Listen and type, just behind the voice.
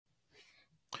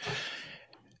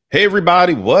Hey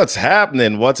everybody, what's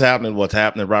happening? What's happening? What's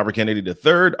happening? Robert Kennedy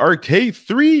III,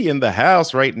 RK3 in the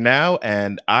house right now,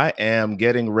 and I am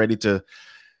getting ready to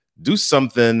do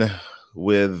something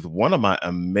with one of my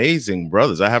amazing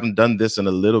brothers. I haven't done this in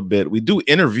a little bit. We do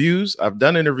interviews. I've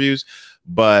done interviews,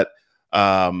 but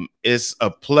it's a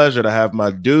pleasure to have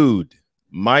my dude,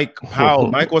 Mike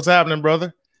Powell. Mike, what's happening,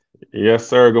 brother? Yes,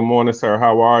 sir. Good morning, sir.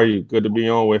 How are you? Good to be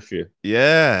on with you.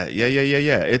 Yeah.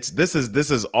 This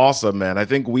is awesome, man. I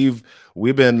think we've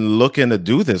been looking to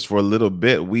do this for a little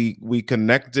bit. We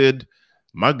connected,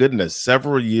 my goodness,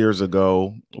 several years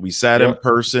ago. We sat in Yep.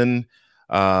 person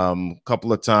a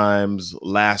couple of times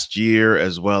last year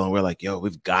as well, and we're like, yo,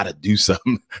 we've got to do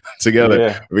something together.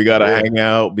 Yeah. We got to Yeah. hang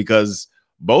out because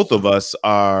both of us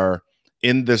are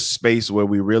in this space where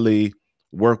we really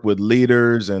work with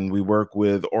leaders and we work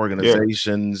with Yeah.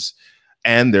 organizations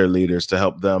and their leaders to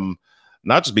help them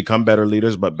not just become better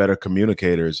leaders, but better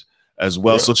communicators as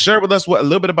well. Yeah. So share with us a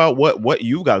little bit about what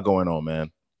you got going on,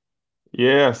 man.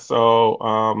 Yeah. Thanks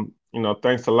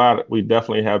a lot. We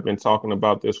definitely have been talking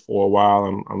about this for a while.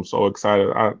 I'm so excited.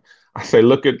 I say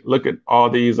look at all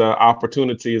these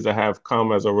opportunities that have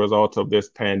come as a result of this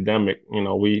pandemic.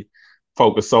 We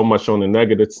focus so much on the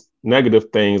negative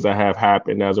things that have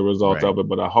happened as a result Right. of it,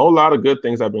 but a whole lot of good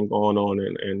things have been going on,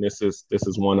 and this is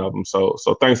one of them. So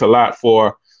thanks a lot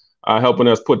for helping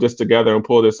us put this together and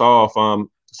pull this off. I'm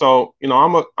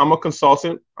a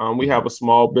consultant. We Mhm. have a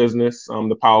small business,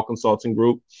 the Powell Consulting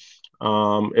Group.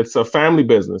 It's a family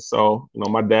business. So,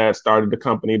 my dad started the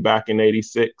company back in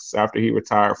 '86 after he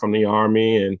retired from the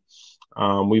Army,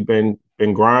 and we've been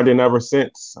grinding ever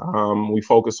since. We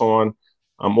focus on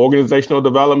organizational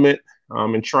development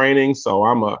and training. So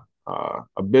I'm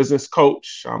a business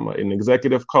coach. I'm an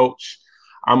executive coach.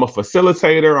 I'm a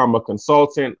facilitator. I'm a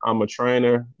consultant. I'm a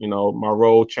trainer. My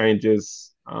role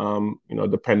changes,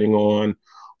 depending on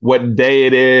what day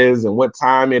it is and what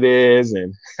time it is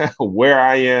and where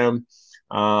I am.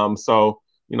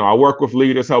 I work with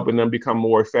leaders, helping them become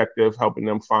more effective, helping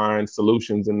them find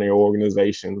solutions in their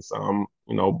organizations.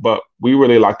 But we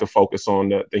really like to focus on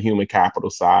the human capital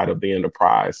side of the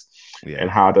enterprise and Yeah.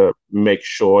 how to make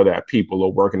sure that people are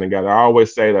working together. I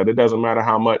always say that it doesn't matter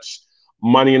how much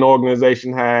money an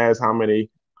organization has, how many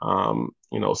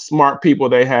smart people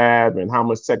they have, and how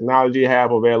much technology you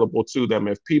have available to them.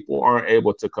 If people aren't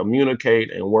able to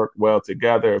communicate and work well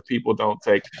together, if people don't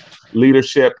take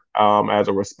leadership as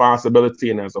a responsibility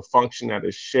and as a function that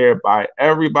is shared by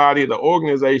everybody, the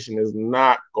organization is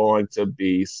not going to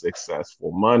be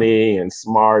successful. Money and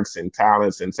smarts and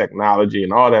talents and technology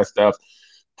and all that stuff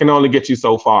can only get you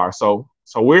so far. So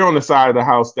we're on the side of the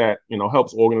house that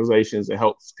helps organizations and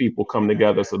helps people come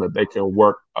together so that they can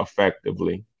work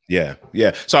effectively. Yeah.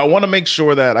 Yeah. So I want to make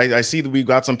sure that I see that we've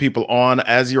got some people on.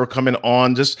 As you're coming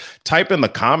on, just type in the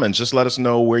comments. Just let us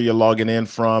know where you're logging in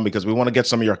from, because we want to get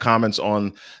some of your comments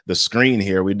on the screen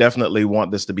here. We definitely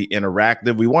want this to be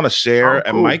interactive. We want to Oh, share.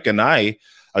 And cool. Mike and I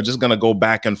are just going to go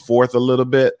back and forth a little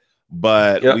bit,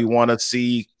 but we Yep. want to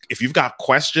see if you've got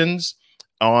questions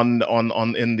on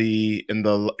in the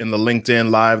LinkedIn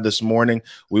live this morning.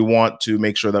 We want to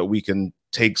make sure that we can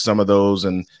take some of those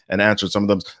and answer some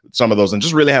of those and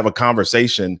just really have a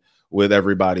conversation with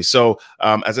everybody. So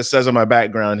as it says in my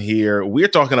background here, we're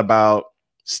talking about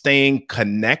staying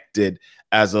connected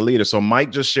as a leader. So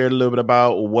Mike just shared a little bit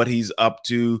about what he's up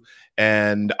to,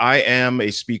 and I am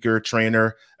a speaker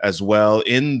trainer as well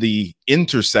in the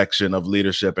intersection of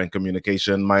leadership and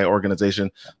communication. My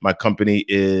organization, my company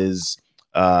is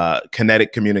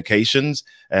Kinetic Communications.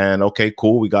 And okay,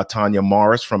 cool. We got Tanya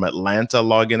Morris from Atlanta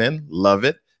logging in. Love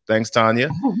it. Thanks, Tanya.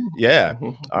 Yeah.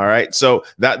 All right. So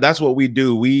that's what we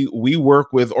do. We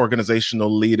work with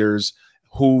organizational leaders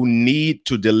who need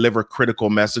to deliver critical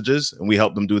messages, and we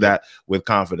help them do that with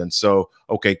confidence. So,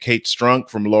 okay, Kate Strunk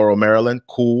from Laurel, Maryland.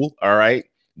 Cool. All right.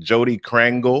 Jody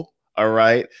Krangle. All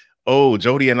right. Oh,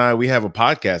 Jody and I, we have a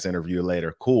podcast interview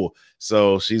later. Cool.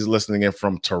 So she's listening in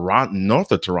from Toronto,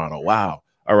 north of Toronto. Wow.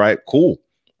 All right. Cool.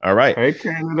 All right. Hey,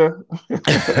 Canada.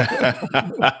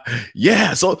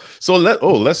 Yeah. So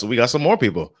we got some more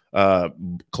people.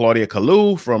 Claudia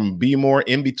Kalu from Be More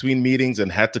in between meetings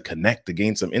and had to connect to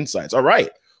gain some insights. All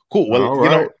right. Cool. Well, All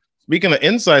right. speaking of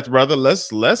insights, brother,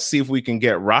 let's see if we can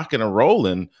get rocking and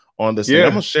rolling on this thing. I'm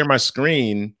gonna Yeah. share my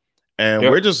screen and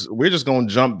we're Yep. just gonna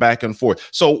jump back and forth.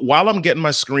 So while I'm getting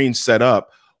my screen set up,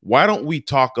 why don't we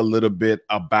talk a little bit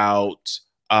about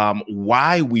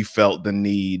why we felt the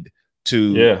need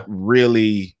to Yeah.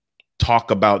 really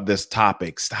talk about this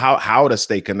topics, how to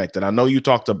stay connected. I know you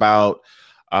talked about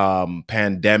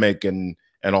pandemic and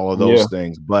all of Yeah. those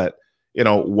things, but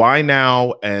why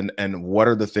now, and what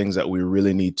are the things that we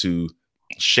really need to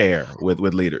share with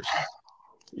leaders?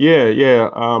 Yeah.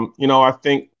 I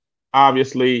think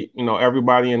obviously,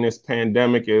 everybody in this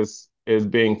pandemic is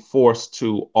being forced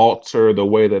to alter the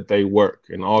way that they work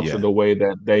and alter Yeah. the way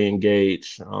that they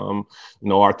engage.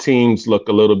 Our teams look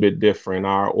a little bit different.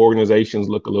 Our organizations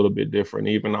look a little bit different.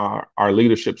 Even our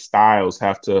leadership styles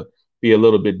have to be a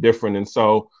little bit different. And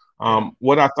so Yeah.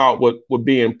 what I thought would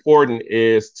be important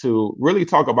is to really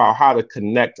talk about how to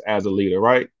connect as a leader,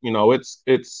 right?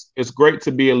 It's great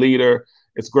to be a leader.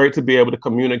 It's great to be able to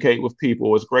communicate with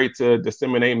people. It's great to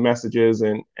disseminate messages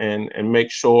and make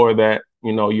sure that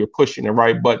you're pushing the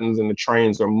right buttons and the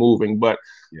trains are moving. But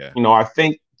Yeah. I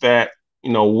think that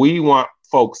we want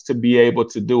folks to be able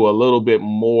to do a little bit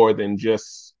more than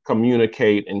just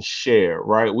communicate and share,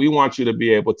 right? We want you to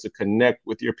be able to connect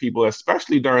with your people,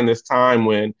 especially during this time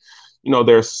when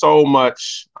there's so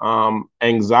much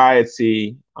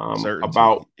anxiety Certainty.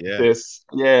 about Yeah.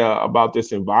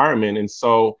 this environment. And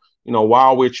so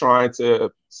while we're trying to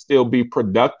still be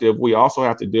productive, we also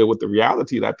have to deal with the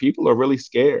reality that people are really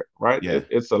scared, right? Yeah.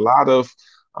 It's a lot of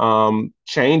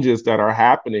changes that are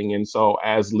happening. And so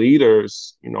as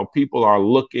leaders, people are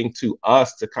looking to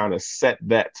us to kind of set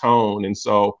that tone. And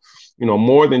so,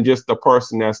 more than just the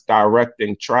person that's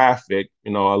directing traffic,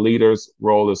 a leader's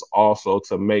role is also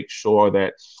to make sure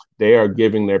that they are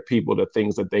giving their people the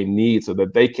things that they need so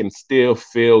that they can still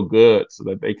feel good, so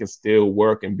that they can still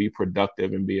work and be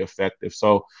productive and be effective.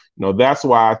 So, that's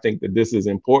why I think that this is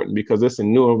important, because it's a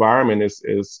new environment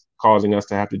is causing us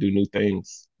to have to do new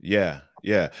things. Yeah.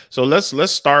 Yeah. So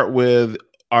let's start with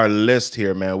our list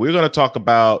here, man. We're going to talk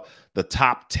about the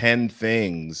top 10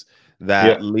 things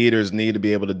that leaders need to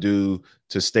be able to do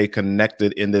to stay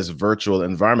connected in this virtual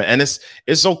environment. And it's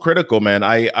so critical, man.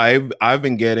 I've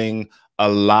been getting a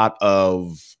lot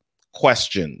of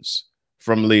questions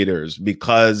from leaders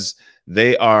because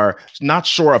they are not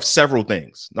sure of several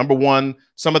things. Number one,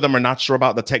 some of them are not sure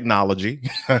about the technology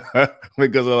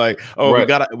because they're like, oh, Right.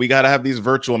 we gotta have these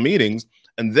virtual meetings.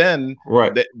 And then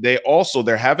Right.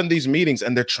 they're having these meetings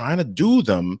and they're trying to do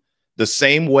them the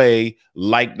same way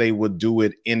like they would do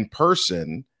it in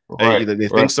person. Right. They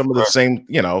think Right. some of the Right. same,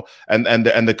 and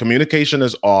the communication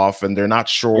is off, and they're not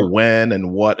sure Yeah. when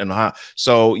and what and how.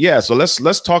 So yeah, so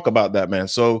let's talk about that, man.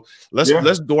 So let's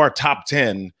do our top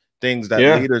 10 things that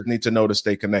Yeah. leaders need to know to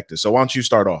stay connected. So why don't you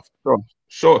start off?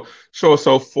 Sure.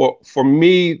 So for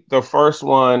me, the first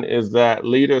one is that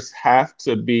leaders have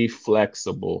to be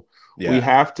flexible. We Yeah.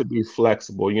 have to be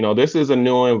flexible. This is a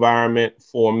new environment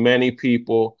for many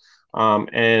people.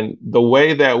 And the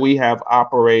way that we have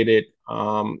operated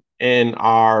in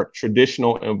our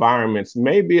traditional environments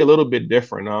may be a little bit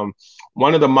different.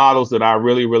 One of the models that I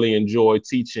really, really enjoy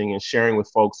teaching and sharing with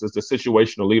folks is the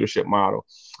situational leadership model.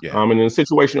 Yeah. And in the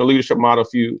situational leadership model,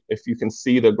 if you can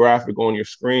see the graphic on your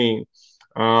screen,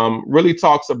 really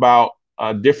talks about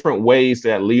different ways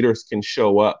that leaders can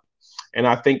show up. And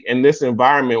I think in this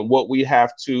environment, what we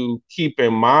have to keep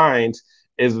in mind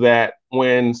is that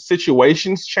when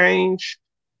situations change,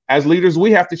 as leaders,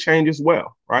 we have to change as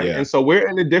well, right? Yeah. And so we're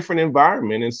in a different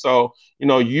environment. And so,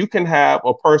 you can have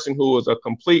a person who is a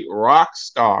complete rock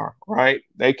star, right?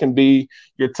 They can be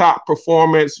your top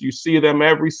performance. You see them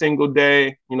every single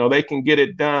day, they can get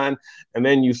it done. And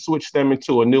then you switch them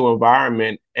into a new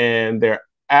environment and they're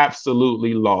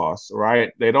absolutely lost,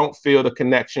 right? They don't feel the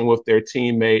connection with their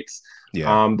teammates.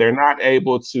 Yeah. They're not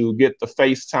able to get the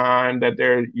face time that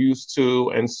they're used to.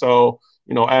 And so,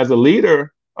 as a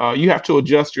leader, you have to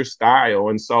adjust your style.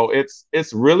 And so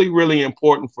it's really, really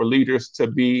important for leaders to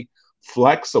be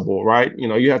flexible, right?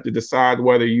 You have to decide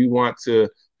whether you want to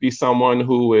be someone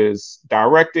who is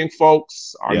directing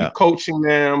folks. Are you coaching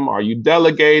them? Are you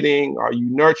delegating? Are you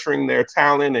nurturing their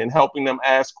talent and helping them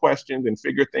ask questions and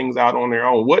figure things out on their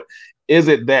own? What is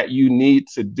it that you need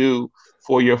to do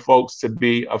for your folks to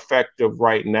be effective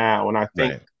right now? And I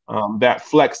think that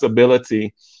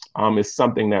flexibility is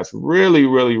something that's really,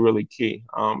 really, really key.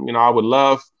 I would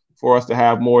love for us to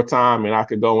have more time and I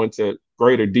could go into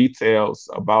greater details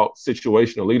about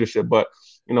situational leadership. But,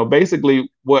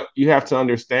 basically what you have to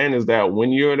understand is that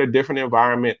when you're in a different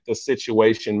environment, the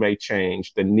situation may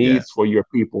change, the needs for your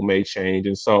people may change.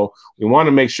 And so we want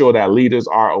to make sure that leaders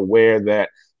are aware that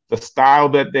the style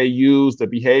that they use, the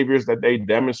behaviors that they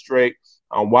demonstrate,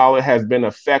 while it has been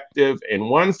effective in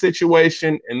one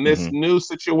situation, in this new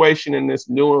situation, in this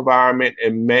new environment,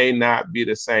 it may not be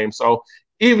the same. So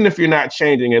even if you're not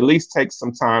changing, at least take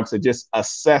some time to just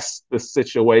assess the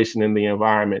situation in the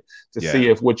environment to see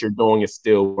if what you're doing is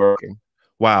still working.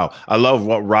 Wow. I love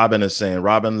what Robin is saying.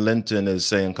 Robin Linton is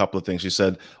saying a couple of things. She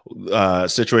said,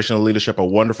 situational leadership, a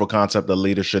wonderful concept that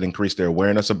leaders should increase their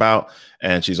awareness about.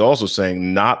 And she's also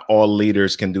saying not all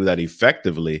leaders can do that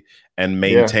effectively and Yeah,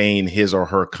 maintain his or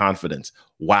her confidence.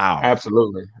 Wow.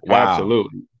 absolutely. Wow.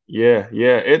 Absolutely. Yeah,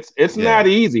 yeah. It's Yeah. not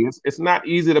easy. It's not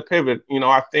easy to pivot.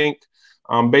 I think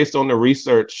based on the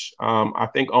research, I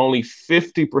think only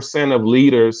 50% of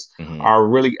leaders Hmm. are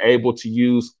really able to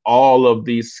use all of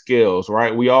these skills,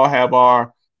 right? We all have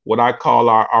our what I call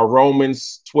our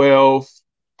Romans 12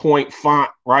 point font,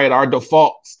 right? Our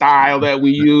default style that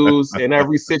we use in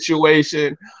every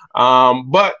situation.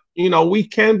 But we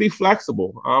can be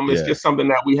flexible. It's Yeah. just something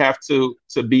that we have to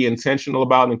be intentional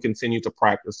about and continue to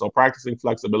practice. So practicing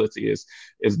flexibility is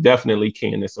definitely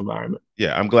key in this environment.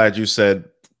 Yeah. I'm glad you said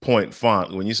point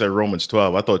font. When you said Romans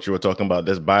 12, I thought you were talking about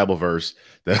this Bible verse.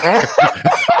 Well,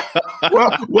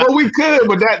 we could,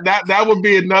 but that would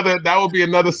be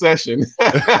another session.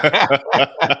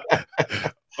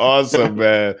 Awesome,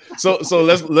 man. So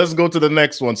let's go to the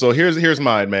next one. So here's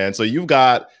mine, man. So you've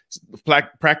got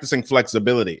practicing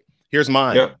flexibility. Here's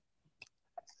mine.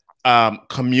 Yep.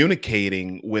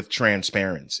 Communicating with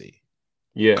transparency.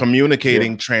 Yeah.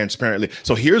 Communicating transparently.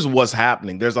 So here's what's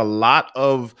happening. There are a lot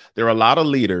of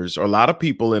leaders or a lot of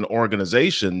people in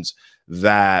organizations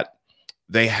that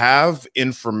they have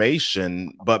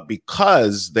information, but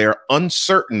because they're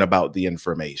uncertain about the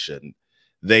information,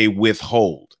 they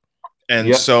withhold. And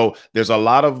Yep. so there's a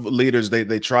lot of leaders,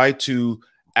 they try to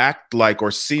act like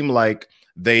or seem like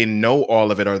they know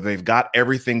all of it or they've got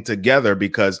everything together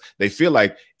because they feel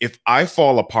like if I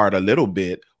fall apart a little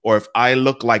bit, or if I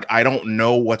look like I don't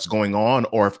know what's going on,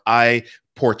 or if I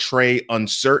portray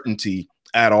uncertainty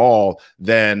at all,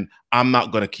 then I'm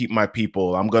not going to keep my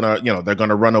people. I'm going to, they're going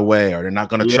to run away, or they're not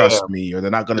going to trust me, or they're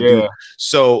not going to do.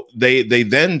 So they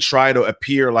then try to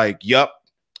appear like, yep,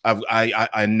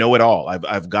 I know it all.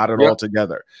 I've got it all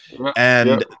together.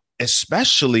 And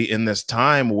especially in this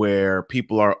time where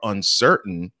people are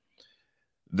uncertain,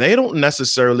 they don't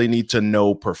necessarily need to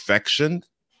know perfection.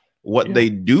 What they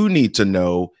do need to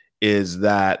know is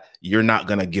that you're not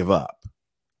going to give up.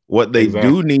 What they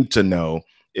do need to know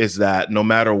is that no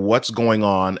matter what's going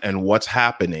on and what's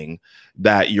happening,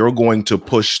 that you're going to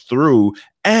push through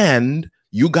and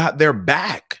you got their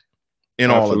back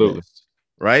in all of this.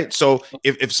 Right. So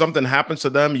if something happens to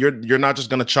them, you're not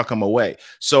just going to chuck them away.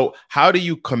 So how do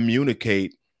you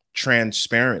communicate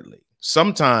transparently?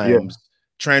 Sometimes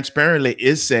transparently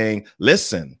is saying,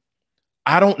 listen,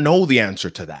 I don't know the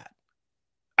answer to that.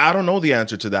 I don't know the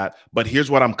answer to that, but here's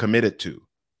what I'm committed to.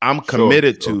 I'm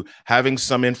committed to having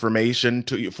some information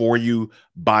for you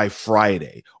by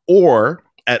Friday, or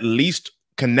at least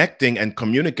connecting and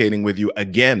communicating with you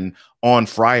again on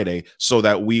Friday so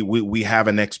that we have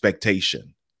an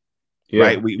expectation,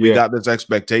 right? We got this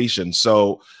expectation.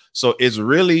 So it's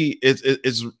really,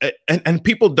 and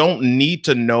people don't need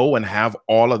to know and have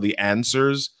all of the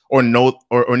answers or know,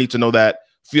 or need to know that,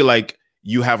 feel like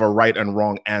you have a right and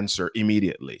wrong answer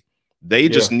immediately. They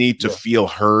just need to feel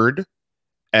heard,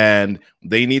 and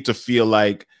they need to feel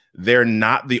like they're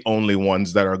not the only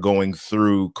ones that are going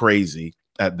through crazy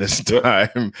at this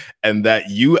time, and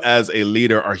that you as a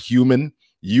leader are human,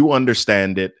 you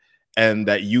understand it, and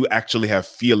that you actually have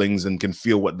feelings and can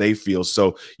feel what they feel.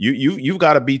 So you've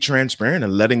got to be transparent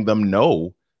and letting them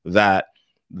know that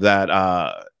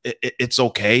it's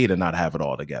okay to not have it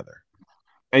all together.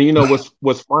 And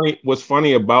what's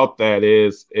funny about that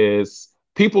is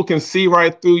people can see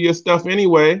right through your stuff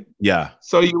anyway. Yeah.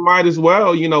 So you might as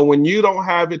well, when you don't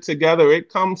have it together, it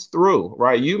comes through,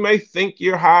 right? You may think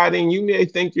you're hiding, you may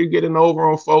think you're getting over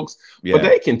on folks, but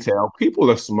they can tell. People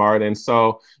are smart. And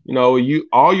so,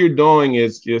 all you're doing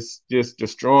is just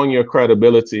destroying your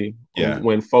credibility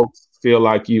when folks feel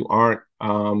like you aren't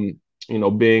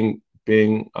being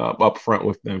upfront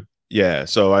with them. Yeah.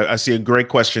 So I see a great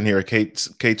question here. Kate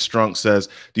Strunk says,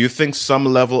 do you think some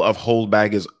level of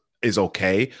holdback is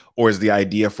okay, or is the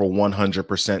idea for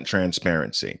 100%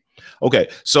 transparency? Okay.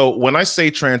 So when I say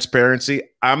transparency,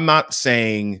 I'm not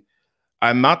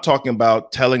talking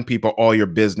about telling people all your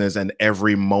business and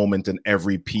every moment and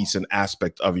every piece and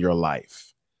aspect of your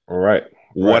life. All right.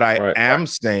 What I am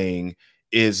saying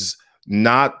is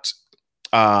not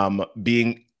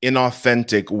being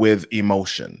inauthentic with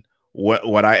emotion.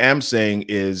 What I am saying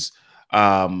is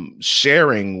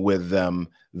sharing with them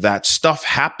that stuff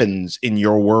happens in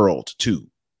your world too.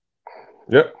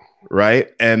 Yep.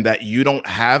 Right. And that you don't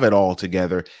have it all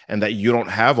together, and that you don't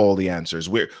have all the answers.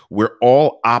 We're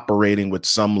all operating with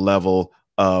some level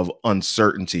of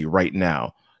uncertainty right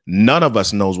now. None of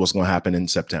us knows what's going to happen in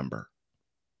September.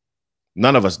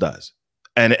 None of us does.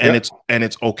 And Yep.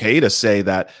 it's okay to say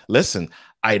that, listen,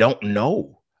 I don't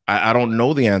know. I don't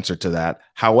know the answer to that.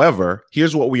 However,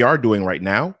 here's what we are doing right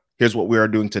now. Here's what we are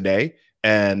doing today.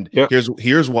 And Yep.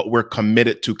 here's what we're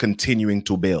committed to continuing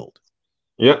to build.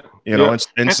 Yep. You know, Yep.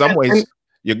 in some ways,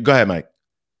 you go ahead, Mike.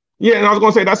 Yeah, and I was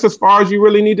going to say that's as far as you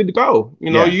really needed to go.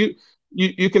 You know, Yeah.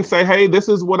 you can say, hey, this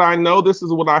is what I know, this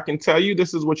is what I can tell you,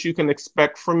 this is what you can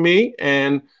expect from me,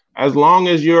 and as long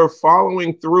as you're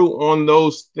following through on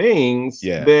those things,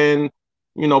 Yeah. then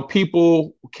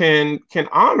people can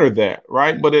honor that,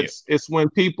 right? But Yeah. it's when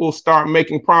people start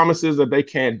making promises that they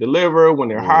can't deliver, when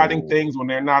they're hiding Oh, things, when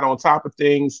they're not on top of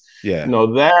things, yeah.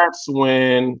 that's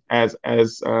when, as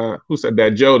who said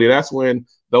that, Jody, that's when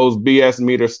those BS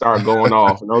meters start going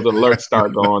off and those alerts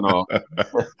start going off.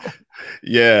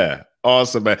 Yeah.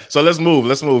 Awesome, man. So let's move.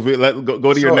 Let's move.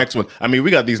 Go to your Sure. next one. I mean, we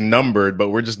got these numbered, but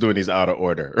we're just doing these out of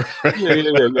order.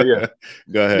 Yeah.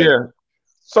 Go ahead. Yeah.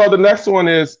 So the next one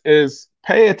is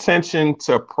pay attention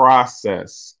to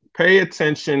process. Pay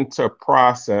attention to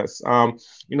process.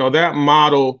 That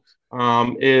model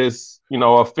is,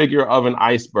 a figure of an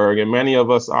iceberg, and many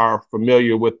of us are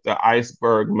familiar with the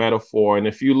iceberg metaphor. And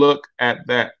if you look at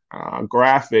that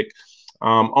graphic,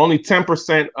 only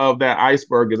 10% of that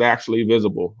iceberg is actually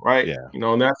visible, right? Yeah.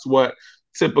 And that's what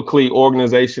typically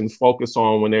organizations focus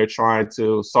on when they're trying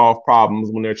to solve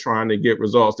problems, when they're trying to get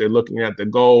results. They're looking at the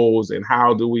goals and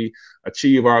how do we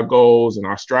achieve our goals and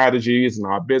our strategies and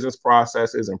our business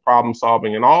processes and problem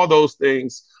solving, and all those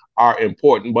things are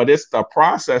important, but it's the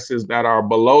processes that are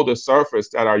below the surface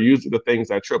that are usually the things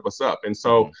that trip us up. And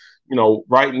so,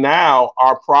 right now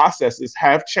our processes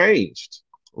have changed,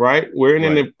 right? We're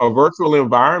in a virtual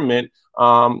environment.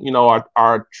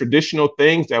 Our traditional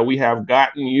things that we have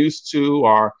gotten used to,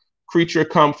 our creature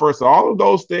comforts, all of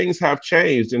those things have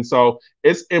changed. And so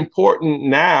it's important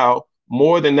now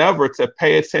more than ever to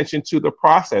pay attention to the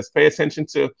process, pay attention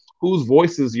to whose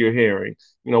voices you're hearing.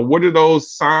 What are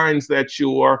those signs that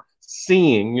you're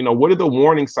seeing? What are the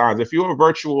warning signs? If you're a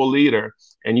virtual leader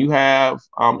and you have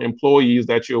employees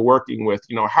that you're working with,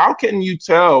 how can you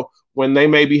tell when they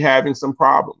may be having some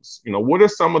problems? What are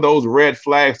some of those red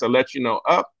flags to let you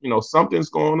know, something's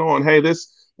going on? Hey, this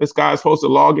guy's supposed to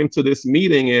log into this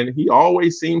meeting and he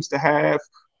always seems to have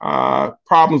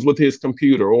problems with his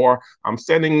computer, or I'm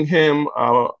sending him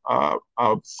a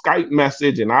Skype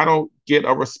message and I don't get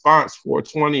a response for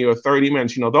 20 or 30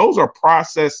 minutes. Those are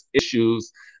process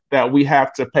issues that we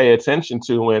have to pay attention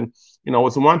to. And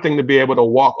it's one thing to be able to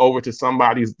walk over to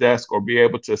somebody's desk or be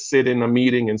able to sit in a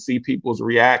meeting and see people's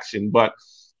reaction. But,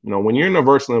 when you're in a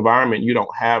virtual environment, you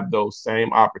don't have those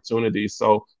same opportunities.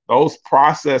 So those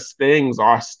process things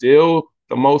are still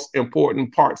the most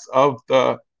important parts of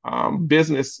the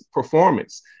business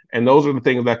performance. And those are the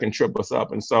things that can trip us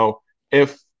up. And so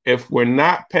if we're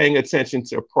not paying attention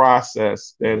to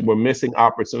process, then we're missing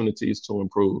opportunities to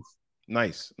improve.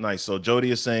 Nice. So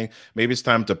Jody is saying maybe it's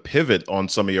time to pivot on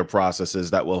some of your processes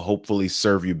that will hopefully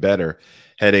serve you better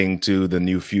heading to the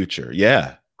new future.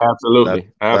 Yeah.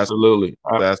 Absolutely. That's Absolutely.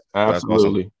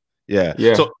 awesome. Yeah.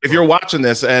 Yeah. So if you're watching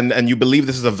this and you believe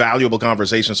this is a valuable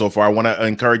conversation so far, I want to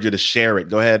encourage you to share it.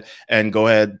 Go ahead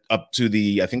up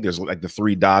to I think there's like the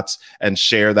 3 dots, and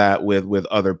share that with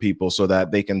other people so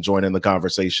that they can join in the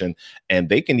conversation and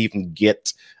they can even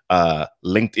get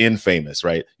LinkedIn famous,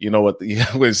 right? You know what?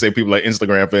 I'm going to say people like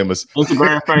Instagram famous.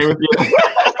 Instagram famous. Yeah.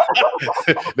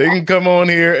 They can come on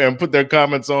here and put their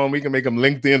comments on. We can make them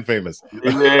LinkedIn famous.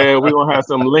 Yeah, we're going to have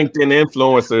some LinkedIn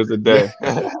influencers today.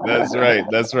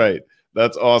 That's right.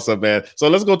 That's awesome, man. So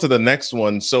let's go to the next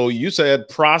one. So you said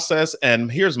process,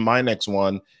 and here's my next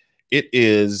one. It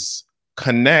is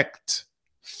connect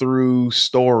through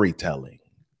storytelling.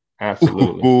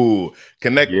 Absolutely. Ooh,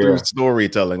 connect through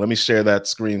storytelling. Let me share that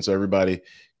screen so everybody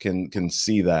can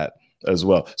see that as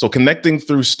well. So connecting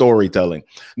through storytelling.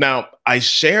 Now, I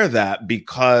share that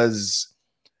because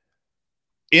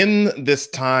in this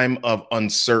time of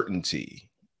uncertainty,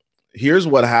 here's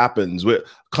what happens.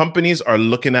 Companies are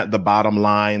looking at the bottom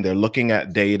line. They're looking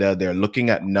at data. They're looking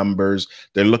at numbers.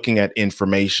 They're looking at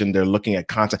information. They're looking at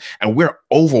content. And we're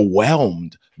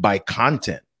overwhelmed by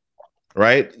content,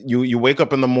 right? You wake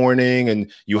up in the morning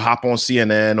and you hop on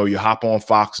CNN, or you hop on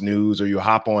Fox News, or you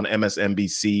hop on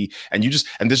MSNBC, and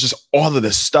there's just all of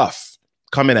this stuff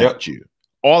coming at you.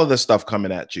 All of this stuff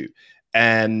coming at you.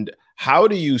 And how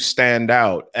do you stand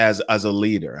out as a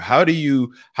leader? How do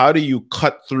you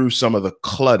cut through some of the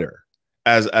clutter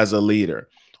as a leader?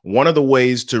 One of the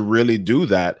ways to really do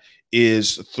that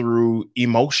is through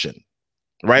emotion,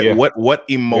 right? Yeah. What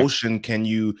emotion can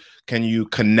you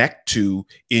connect to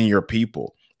in your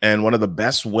people? And one of the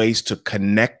best ways to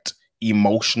connect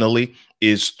emotionally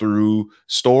is through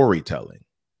storytelling.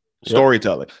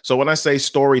 Storytelling. So when I say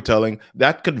storytelling,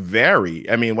 that could vary.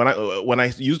 I mean, when I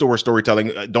use the word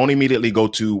storytelling, don't immediately go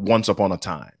to Once Upon a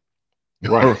Time.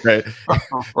 Right. Right.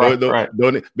 Right.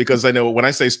 Don't, because I know when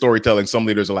I say storytelling, some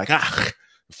leaders are like,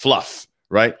 fluff.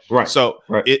 Right. Right. So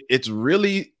right. It's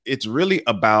really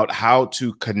about how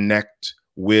to connect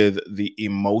with the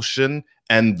emotion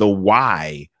and the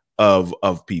why of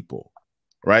people.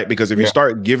 Right. Because if you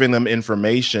start giving them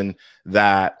information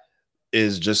that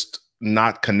is just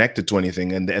not connected to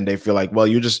anything, and they feel like, well,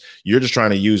 you're just trying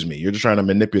to use me, you're just trying to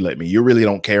manipulate me, you really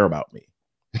don't care about me.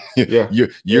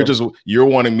 You're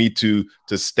wanting me to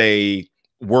stay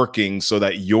working so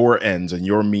that your ends and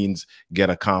your means get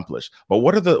accomplished. But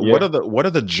what are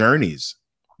the journeys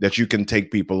that you can take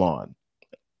people on?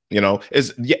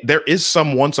 There is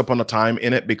some once upon a time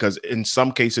in it, because in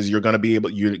some cases you're going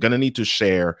to need to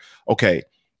share, okay,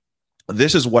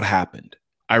 this is what happened.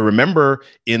 I remember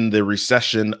in the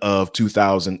recession of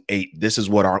 2008, this is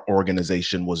what our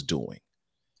organization was doing.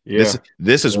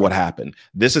 This is what happened.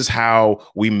 This is how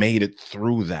we made it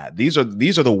through that. These are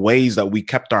the ways that we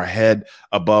kept our head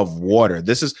above water.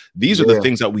 These are the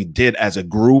things that we did as a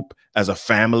group, as a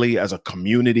family, as a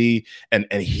community. And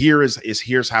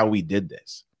here's how we did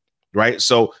this. Right.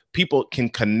 So people can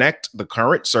connect the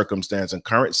current circumstance and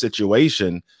current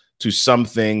situation to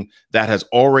something that has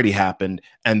already happened,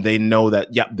 and they know that,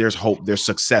 there's hope, there's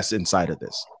success inside of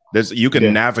this. You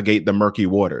can navigate the murky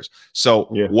waters. So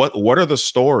what are the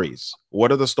stories?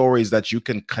 What are the stories that you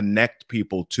can connect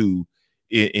people to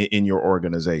in your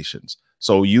organizations?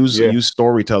 So use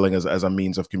storytelling as a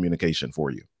means of communication for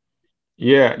you.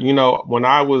 Yeah, when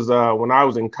I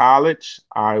was in college,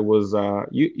 I was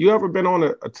you ever been on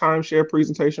a timeshare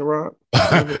presentation, Rob?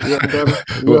 You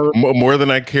ever More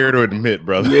than I care to admit,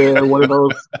 brother. Yeah, one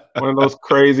of those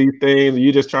crazy things.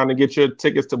 You just trying to get your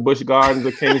tickets to Busch Gardens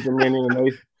or Kings Dominion, and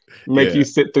they make you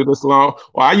sit through this long.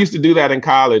 Well, I used to do that in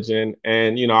college, and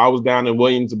I was down in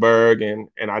Williamsburg, and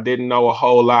I didn't know a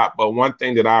whole lot, but one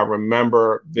thing that I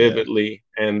remember vividly,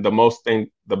 and the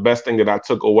best thing that I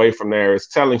took away from there, is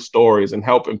telling stories and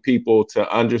helping people to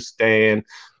understand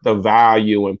the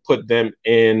value and put them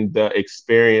in the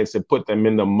experience and put them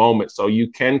in the moment, so you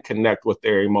can connect with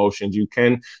their emotions, you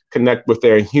can connect with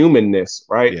their humanness,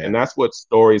 right? And that's what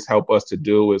stories help us to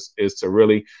do, is to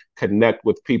really connect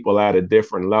with people at a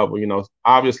different level.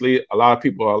 Obviously a lot of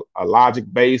people are logic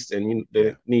based, and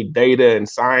they need data and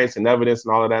science and evidence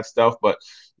and all of that stuff, but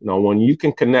when you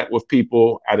can connect with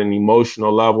people at an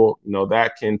emotional level,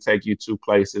 that can take you to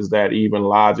places that even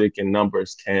logic and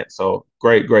numbers can't. So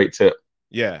great tip.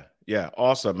 Yeah.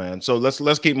 Awesome, man. So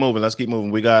let's keep moving. It's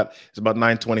about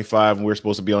 9:25 and we're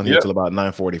supposed to be on here till about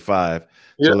 9:45.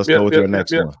 So let's go with your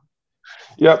next one.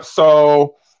 Yep.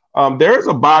 So there's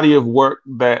a body of work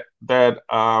that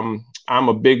I'm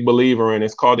a big believer in.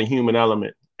 It's called the human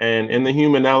element. And in the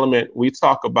human element, we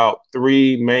talk about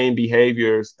three main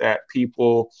behaviors that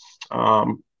people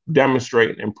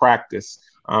demonstrate and practice.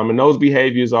 And those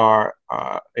behaviors are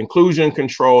inclusion,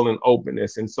 control, and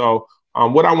openness. And so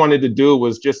what I wanted to do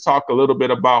was just talk a little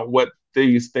bit about what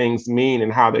these things mean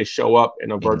and how they show up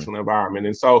in a virtual environment.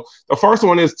 And so the first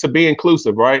one is to be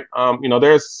inclusive, right?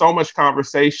 There's so much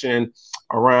conversation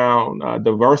around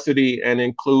diversity and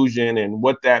inclusion and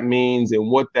what that means and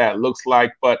what that looks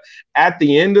like. But at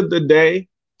the end of the day,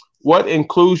 what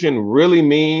inclusion really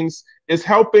means is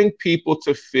helping people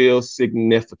to feel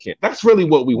significant. That's really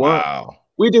what we want.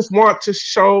 We just want to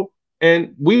show,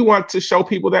 and we want to show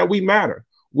people that we matter.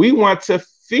 We want to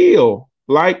feel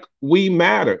like we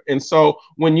matter. And so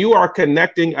when you are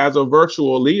connecting as a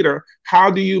virtual leader, how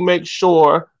do you make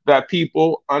sure that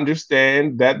people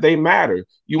understand that they matter?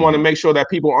 You want to make sure that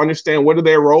people understand, what are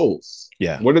their roles?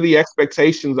 What are the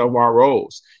expectations of our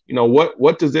roles?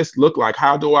 What does this look like?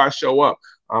 How do I show up?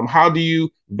 How do you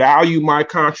value my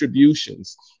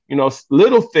contributions?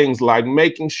 Little things like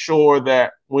making sure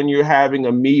that when you're having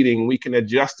a meeting, we can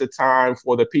adjust the time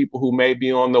for the people who may be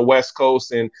on the West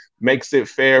Coast, and makes it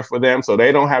fair for them so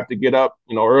they don't have to get up,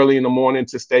 early in the morning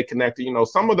to stay connected.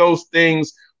 Some of those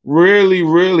things really,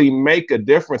 really make a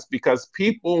difference, because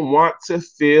people want to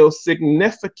feel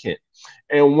significant.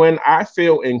 And when I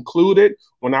feel included,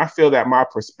 when I feel that my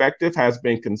perspective has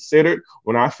been considered,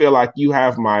 when I feel like you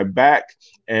have my back,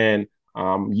 and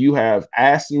you have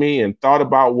asked me and thought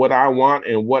about what I want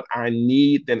and what I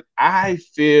need, then I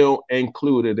feel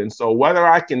included. And so whether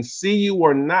I can see you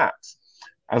or not,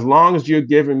 as long as you're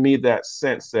giving me that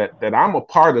sense that I'm a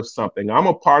part of something, I'm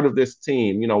a part of this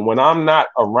team. When I'm not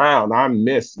around, I'm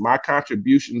missed. My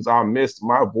contributions are missed.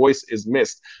 My voice is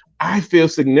missed. I feel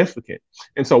significant.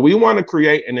 And so we want to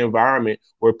create an environment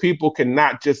where people can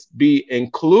not just be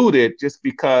included just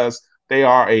because they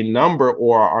are a number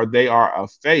or they are a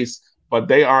face, but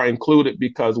they are included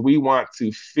because we want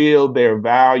to feel their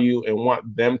value and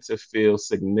want them to feel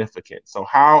significant. So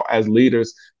how, as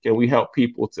leaders, can we help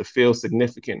people to feel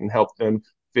significant and help them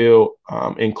feel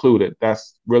included?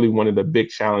 That's really one of the big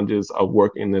challenges of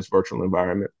working in this virtual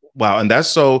environment. Wow, and that's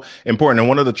so important. And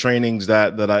one of the trainings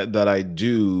that I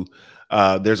do,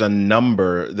 there's a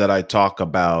number that I talk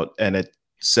about, and it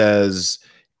says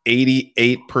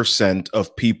 88%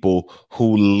 of people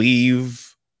who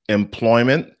leave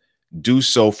employment do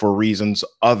so for reasons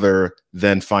other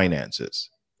than finances.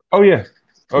 Oh yeah.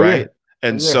 Oh right. yeah.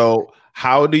 And Oh, yeah. so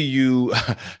how do you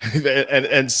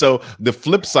and so the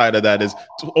flip side of that is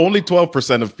only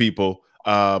 12% of people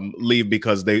leave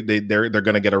because they're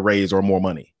going to get a raise or more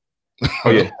money. Oh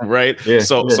yeah. Right. Yeah.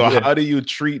 So Yeah. Yeah. how do you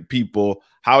treat people?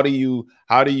 How do you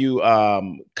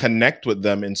connect with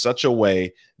them in such a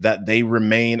way that they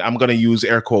remain, I'm going to use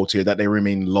air quotes here, that they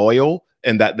remain loyal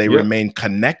and that they Yep. remain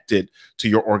connected to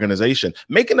your organization?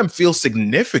 Making them feel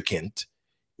significant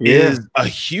Yeah. is a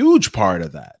huge part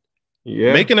of that.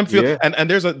 Yeah. Making them feel, Yeah. and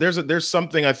there's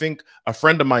something, I think a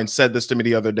friend of mine said this to me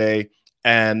the other day,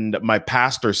 and my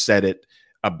pastor said it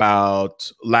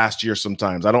about last year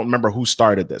sometimes. I don't remember who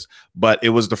started this, but it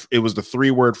was the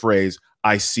 3-word phrase,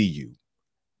 I see you.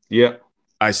 Yeah.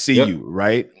 I see Yep. you,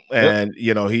 right? And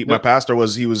you know, my pastor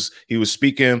was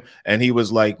speaking, and he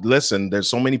was like, listen, there's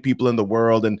so many people in the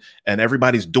world, and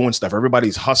everybody's doing stuff,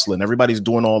 everybody's hustling, everybody's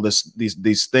doing all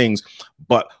these things,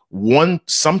 but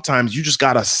sometimes you just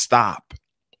gotta stop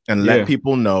and let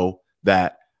people know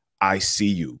that I see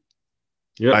you.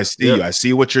 Yep. I see you. I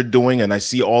see what you're doing, and I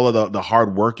see all of the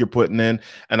hard work you're putting in.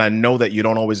 And I know that you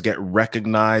don't always get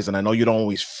recognized, and I know you don't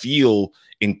always feel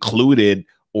included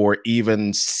or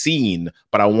even seen,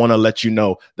 but I want to let you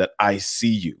know that I see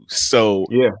you. So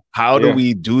how do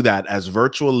we do that as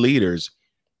virtual leaders?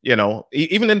 You know,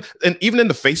 even in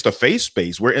the face-to-face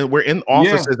space, we're in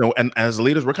offices, and as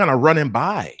leaders, we're kind of running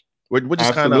by. We're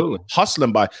just kind of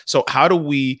hustling by. So how do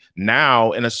we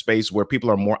now, in a space where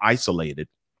people are more isolated,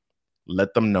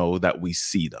 let them know that we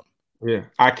see them? Yeah.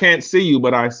 I can't see you,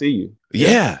 but I see you.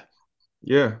 Yeah.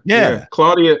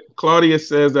 Claudia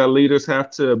says that leaders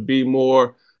have to be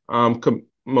more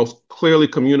most clearly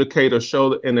communicate or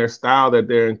show in their style that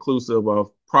they're inclusive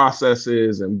of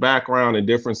processes and background and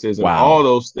differences, and all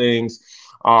those things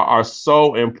are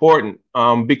so important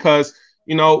because,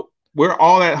 you know, we're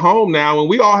all at home now and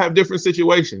we all have different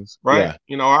situations, right? Yeah.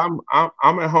 You know,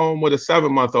 I'm at home with a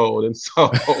 7-month-old, and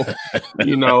so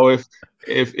you know,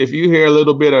 if you hear a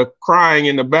little bit of crying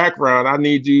in the background, I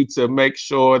need you to make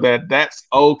sure that that's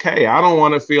okay. I don't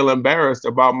want to feel embarrassed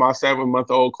about my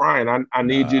 7-month-old crying. I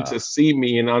need you to see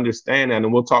me and understand that,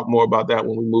 and we'll talk more about that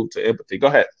when we move to empathy. Go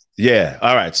ahead. Yeah.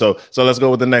 All right. So let's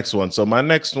go with the next one. So my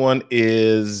next one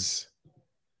is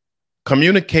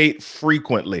communicate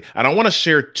frequently. And I want to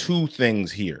share 2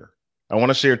 things here. I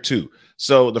want to share 2.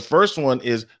 So the first one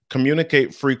is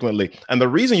communicate frequently. And the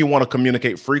reason you want to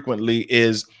communicate frequently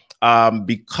is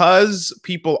because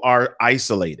people are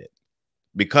isolated,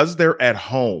 because they're at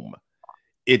home,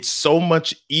 it's so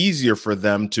much easier for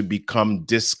them to become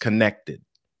disconnected.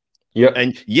 Yeah.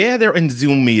 And they're in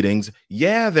Zoom meetings.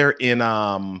 Yeah, they're in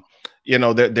you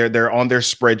know, they're on their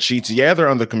spreadsheets. Yeah, they're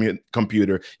on the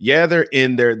computer. Yeah, they're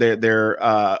in their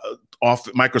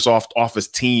Microsoft Office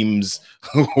Teams,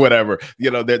 whatever. You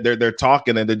know, they're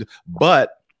talking, but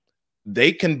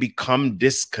they can become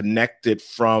disconnected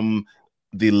from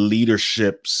the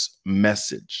leadership's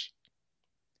message.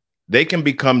 They can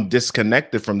become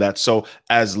disconnected from that. So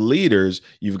as leaders,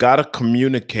 you've got to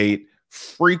communicate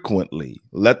frequently.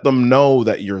 Let them know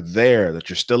that you're there, that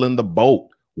you're still in the boat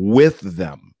with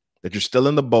them, that you're still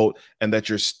in the boat, and that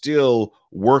you're still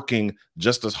working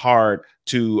just as hard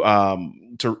to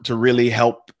really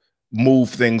help move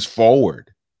things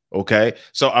forward. Okay.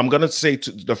 So I'm going to say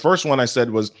the first one I said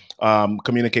was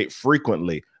communicate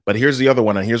frequently, but here's the other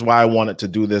one. And here's why I wanted to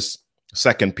do this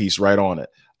second piece right on it.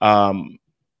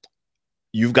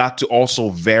 You've got to also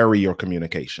vary your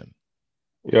communication.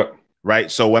 Yeah.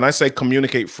 Right. So when I say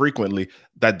communicate frequently,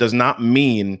 that does not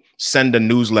mean send a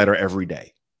newsletter every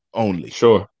day only.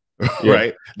 Sure. Yeah.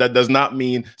 Right. That does not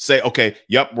mean say, okay,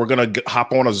 yep, we're going to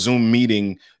hop on a Zoom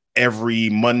meeting every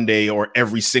Monday or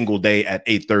every single day at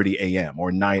 8:30 a.m.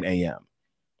 or 9 a.m.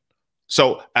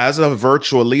 So as a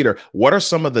virtual leader, what are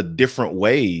some of the different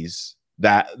ways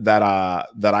that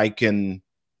I can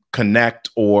connect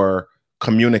or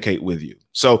communicate with you?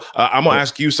 So I'm going to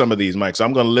ask you some of these, Mike. So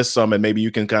I'm going to list some, and maybe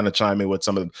you can kind of chime in with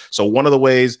some of them. So one of the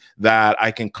ways that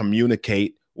I can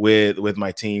communicate with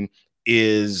my team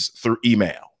is through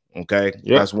email. Okay,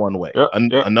 that's one way.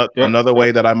 Another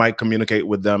way that I might communicate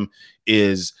with them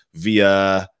is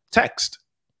via text.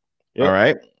 All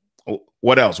right.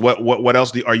 What else? What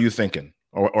else are you thinking,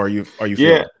 or are you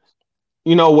feeling?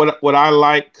 You know what I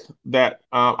like that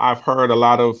I've heard a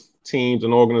lot of teams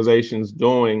and organizations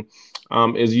doing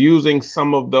is using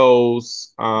some of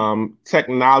those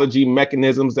technology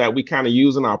mechanisms that we kind of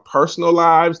use in our personal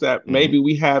lives that maybe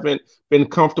we haven't been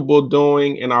comfortable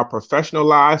doing in our professional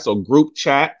lives. So group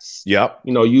chats,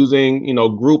 using,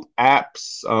 group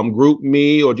apps, group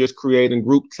me, or just creating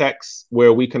group texts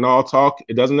where we can all talk.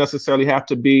 It doesn't necessarily have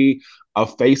to be a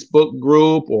Facebook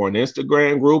group or an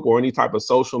Instagram group or any type of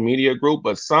social media group,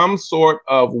 but some sort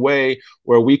of way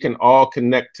where we can all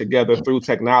connect together through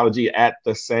technology at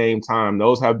the same time.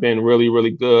 Those have been really,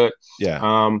 really good.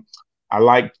 I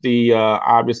like the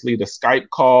obviously the Skype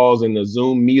calls and the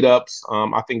Zoom meetups.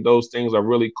 I think those things are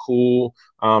really cool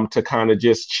to kind of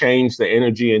just change the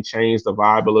energy and change the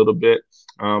vibe a little bit.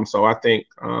 So I think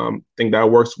that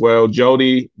works well.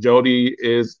 Jody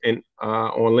is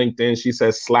on LinkedIn. She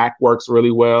says Slack works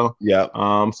really well.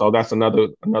 So that's another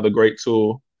great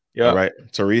tool. All right.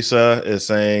 Teresa is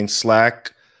saying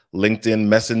Slack, LinkedIn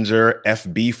Messenger,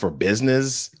 FB for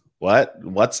business. What?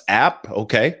 WhatsApp?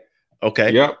 Okay.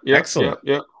 Excellent.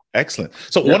 Excellent.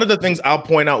 So one of the things I'll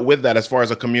point out with that, as far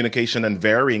as a communication and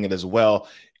varying it as well,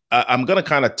 I'm going to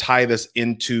kind of tie this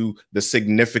into the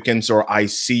significance or I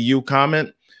see you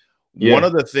comment. One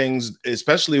of the things,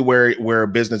 especially where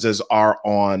businesses are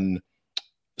on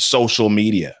social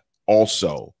media,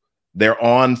 also, they're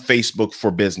on Facebook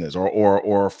for business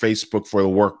or Facebook for the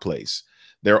workplace.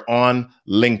 They're on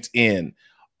LinkedIn.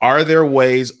 Are there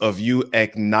ways of you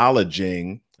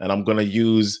acknowledging, and I'm going to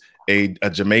use a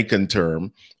Jamaican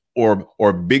term,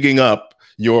 or bigging up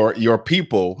your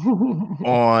people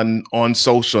on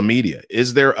social media?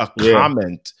 Is there a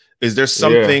comment? Is there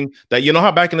something that,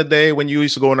 how back in the day when you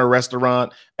used to go in a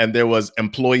restaurant and there was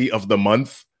employee of the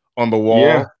month on the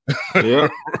wall?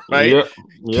 Right?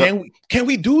 Can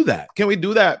we do that? Can we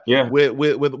do that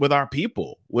with our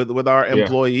people, with our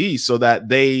employees, so that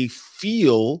they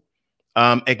feel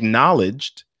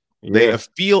acknowledged, they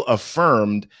feel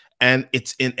affirmed, and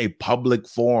it's in a public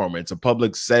forum, it's a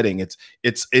public setting,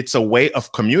 it's a way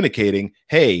of communicating.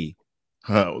 Hey,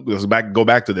 let's go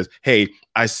back to this. Hey,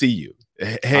 I see you.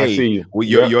 Hey, I see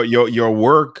you. Your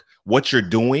work, what you're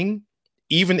doing,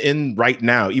 even in right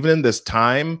now, even in this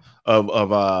time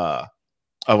of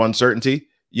uncertainty.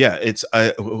 Yeah, it's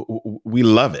we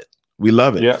love it. We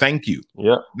love it. Thank you.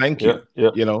 Thank you.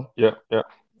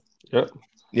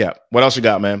 What else you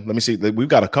got, man? Let me see. We've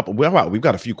got a couple. We've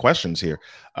got a few questions here.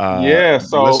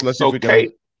 So let's see if we can.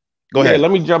 Kate, go ahead.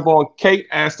 Let me jump on. Kate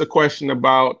asked a question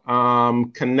about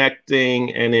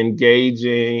connecting and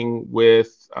engaging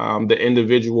with the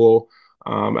individual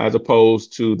as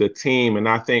opposed to the team. And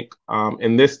I think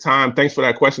in this time, thanks for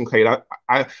that question, Kate.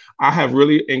 I have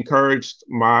really encouraged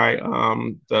my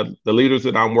the leaders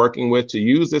that I'm working with to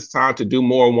use this time to do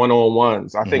more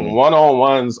one-on-ones. I think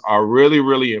one-on-ones are really,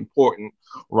 really important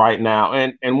right now.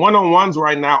 And one-on-ones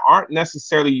right now aren't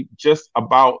necessarily just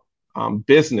about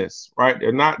business, right?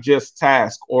 They're not just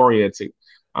task-oriented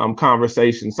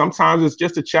conversations. Sometimes it's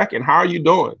just a check-in. How are you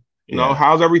doing?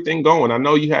 How's everything going? I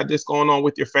know you had this going on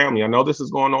with your family. I know this is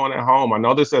going on at home. I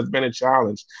know this has been a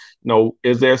challenge.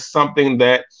 Is there something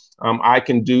that I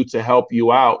can do to help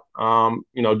you out?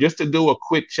 Just to do a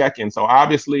quick check-in. So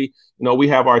obviously, we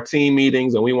have our team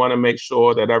meetings and we want to make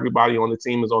sure that everybody on the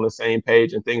team is on the same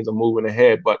page and things are moving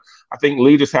ahead. But I think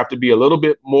leaders have to be a little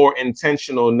bit more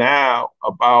intentional now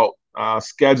about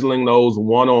scheduling those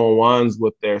one-on-ones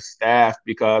with their staff,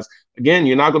 because again,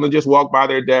 you're not going to just walk by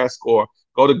their desk or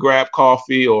go to grab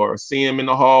coffee or see them in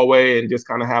the hallway and just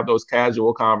kind of have those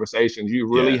casual conversations. You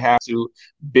really have to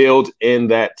build in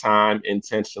that time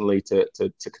intentionally to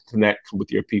connect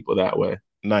with your people that way.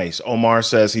 Nice. Omar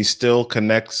says he still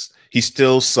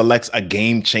selects a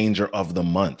game changer of the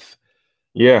month.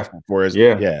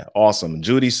 Awesome.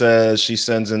 Judy says she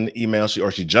sends an email,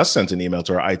 she just sent an email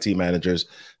to our IT managers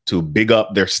to big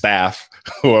up their staff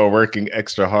who are working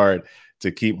extra hard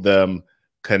to keep them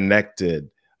connected.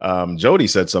 Jody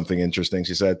said something interesting.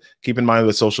 She said, keep in mind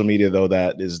with social media, though,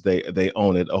 that is they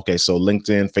own it. Okay, so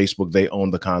LinkedIn, Facebook, they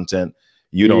own the content.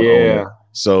 You don't own it.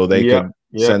 So they could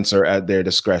censor at their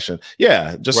discretion.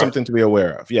 Yeah, just something to be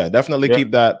aware of. Yeah, definitely keep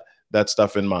that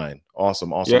stuff in mind.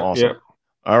 Awesome. All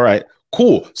right,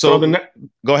 cool. So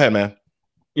go ahead, man.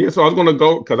 Yeah, so I was going to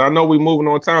go, because I know we're moving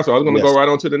on time, so I was going to go right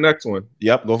on to the next one.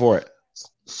 Yep, go for it.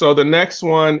 So the next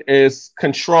one is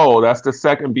control. That's the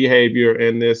second behavior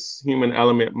in this human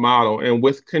element model. And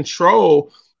with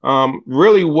control,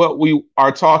 really what we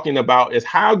are talking about is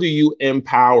how do you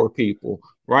empower people,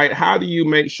 right? How do you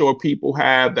make sure people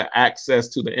have the access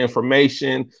to the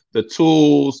information, the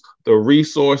tools, the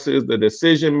resources, the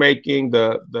decision making,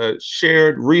 the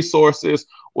shared resources,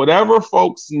 whatever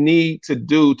folks need to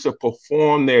do to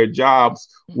perform their jobs.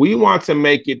 We want to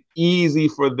make it easy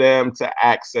for them to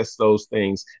access those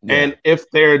things. Yeah. And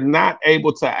if they're not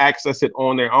able to access it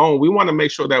on their own, we want to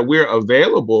make sure that we're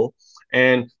available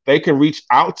and they can reach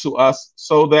out to us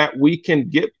so that we can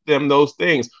get them those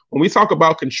things. When we talk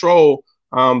about control,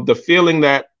 the feeling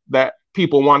that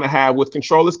people want to have with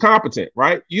control is competent,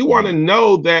 right? You want to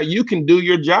know that you can do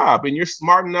your job and you're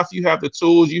smart enough. You have the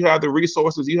tools, you have the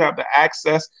resources, you have the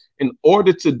access in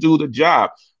order to do the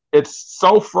job. It's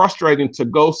so frustrating to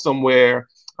go somewhere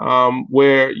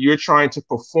where you're trying to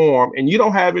perform and you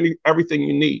don't have everything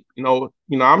you need.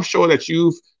 I'm sure that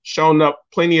you've shown up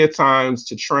plenty of times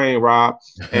to train, Rob,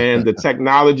 and the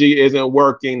technology isn't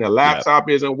working, the laptop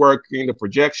isn't working, the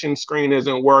projection screen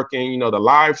isn't working, the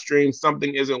live stream,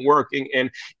 something isn't working.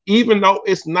 And even though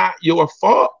it's not your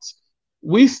fault,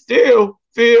 we still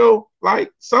feel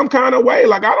like some kind of way,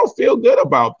 like I don't feel good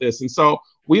about this. And so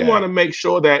we want to make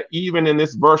sure that even in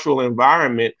this virtual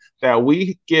environment, that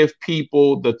we give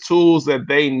people the tools that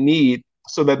they need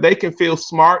so that they can feel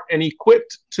smart and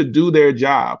equipped to do their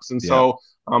jobs. And so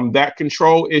that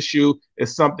control issue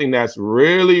is something that's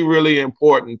really, really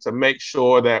important to make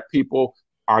sure that people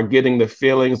are getting the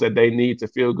feelings that they need to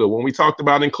feel good. When we talked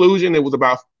about inclusion, it was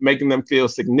about making them feel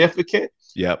significant.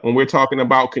 When we're talking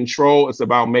about control, it's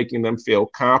about making them feel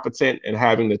competent and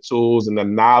having the tools and the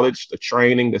knowledge, the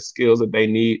training, the skills that they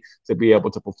need to be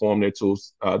able to perform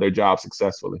their job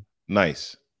successfully.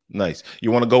 Nice.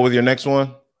 You want to go with your next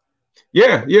one?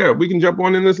 Yeah, we can jump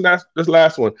on in this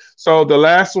last one. So the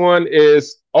last one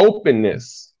is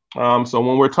openness. So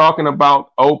when we're talking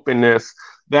about openness,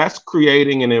 that's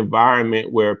creating an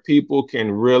environment where people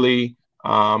can really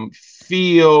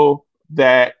feel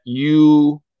that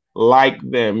you like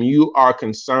them, you are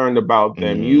concerned about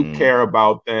them, you care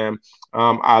about them.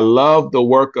 I love the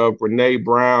work of Brene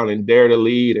Brown and Dare to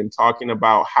Lead and talking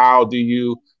about how do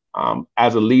you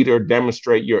as a leader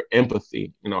demonstrate your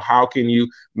empathy. How can you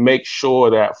make sure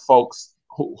that folks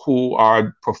who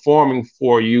are performing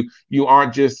for you, you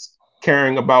aren't just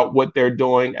caring about what they're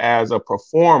doing as a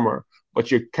performer, but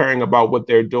you're caring about what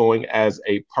they're doing as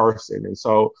a person. And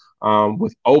so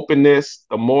with openness,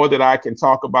 the more that I can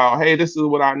talk about, hey, this is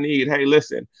what I need. Hey,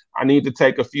 listen, I need to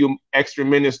take a few extra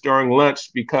minutes during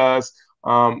lunch because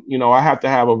I have to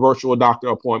have a virtual doctor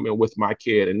appointment with my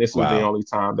kid. And this is the only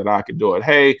time that I could do it.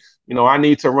 Hey, I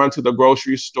need to run to the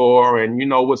grocery store and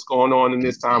what's going on in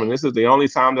this time. And this is the only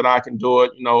time that I can do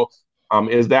it.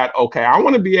 Is that okay? I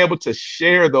want to be able to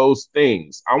share those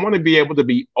things. I want to be able to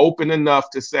be open enough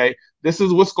to say, this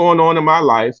is what's going on in my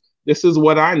life. This is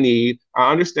what I need.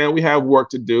 I understand we have work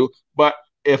to do, but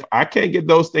if I can't get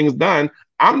those things done,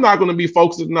 I'm not going to be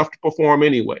focused enough to perform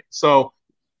anyway. So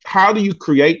how do you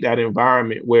create that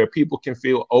environment where people can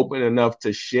feel open enough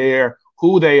to share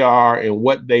who they are and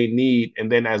what they need?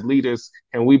 And then as leaders,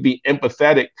 can we be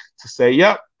empathetic to say,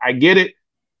 yep, I get it.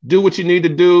 Do what you need to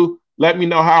do. Let me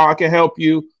know how I can help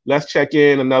you. Let's check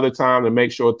in another time and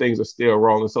make sure things are still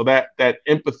rolling. So that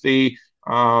empathy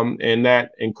and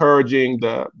that encouraging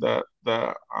the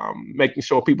making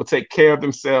sure people take care of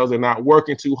themselves. They're not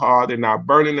working too hard. They're not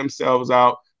burning themselves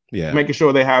out. Making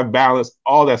sure they have balance.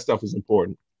 All that stuff is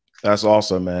important. That's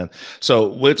awesome, man. So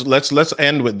let's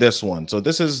end with this one. So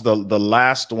this is the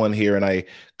last one here, and I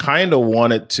kind of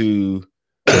wanted to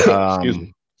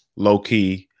low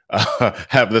key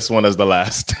have this one as the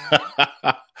last.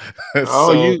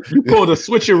 You pulled a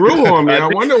switcheroo on me. I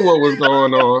wonder what was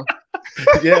going on.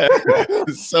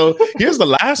 So here's the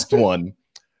last one: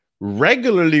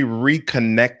 regularly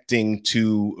reconnecting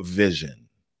to vision.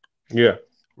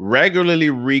 Regularly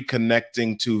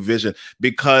reconnecting to vision,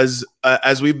 because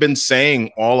as we've been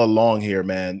saying all along here,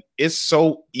 man, it's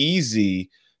so easy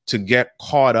to get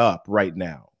caught up right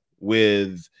now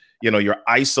with, you're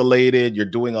isolated, you're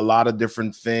doing a lot of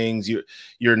different things,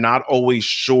 you're not always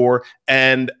sure.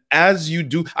 And as you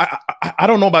do, I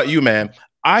don't know about you, man,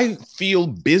 I feel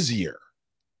busier.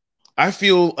 I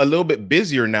feel a little bit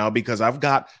busier now because I've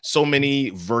got so many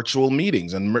virtual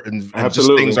meetings and just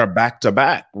things are back to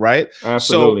back, right?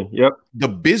 Absolutely. So the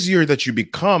busier that you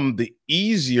become, the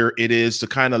easier it is to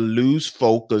kind of lose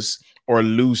focus or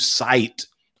lose sight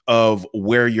of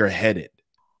where you're headed.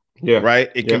 Right.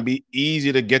 It can be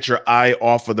easy to get your eye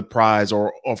off of the prize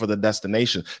or off of the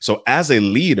destination. So as a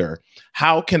leader,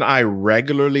 how can I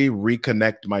regularly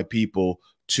reconnect my people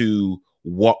to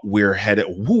what we're headed,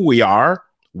 who we are,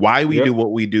 why we do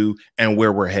what we do, and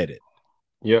where we're headed.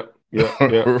 Yep.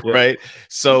 Yep. Right.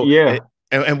 So yeah.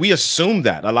 And we assume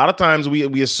that a lot of times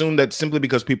we assume that simply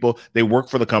because people, they work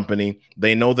for the company,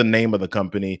 they know the name of the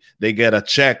company, they get a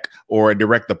check or a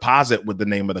direct deposit with the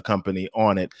name of the company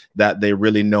on it, that they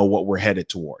really know what we're headed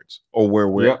towards or where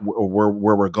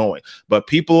we're going. But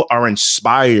people are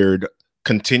inspired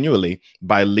continually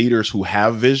by leaders who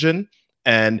have vision.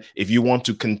 And if you want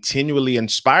to continually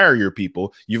inspire your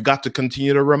people, you've got to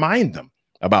continue to remind them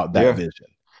about that vision.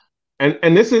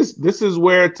 And this is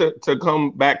where, to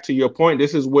come back to your point,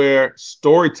 this is where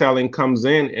storytelling comes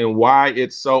in and why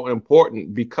it's so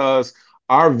important, because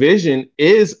our vision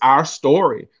is our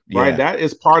story, right? That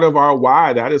is part of our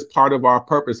why. That is part of our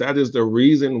purpose. That is the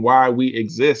reason why we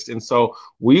exist. And so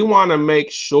we want to make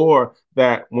sure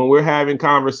that when we're having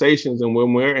conversations and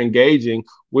when we're engaging,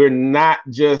 we're not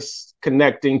just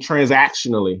connecting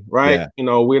transactionally, right? You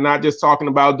know, we're not just talking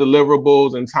about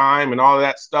deliverables and time and all of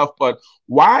that stuff, but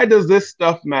why does this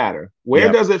stuff matter?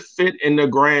 Where does it fit in the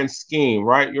grand scheme,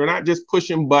 right? You're not just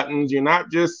pushing buttons. You're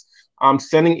not just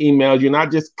sending emails. You're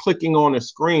not just clicking on a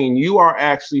screen. You are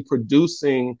actually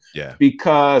producing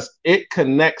because it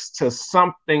connects to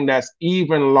something that's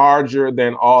even larger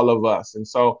than all of us. And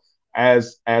so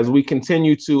as we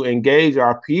continue to engage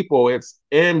our people, it's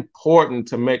important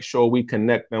to make sure we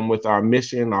connect them with our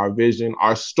mission, our vision,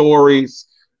 our stories,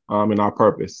 and our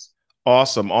purpose.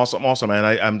 Awesome. And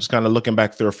I'm just kind of looking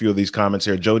back through a few of these comments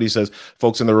here. Jody says,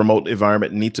 folks in the remote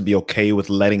environment need to be okay with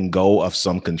letting go of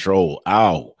some control.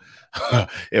 Ow.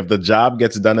 If the job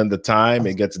gets done in the time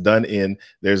it gets done in,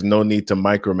 there's no need to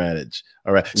micromanage.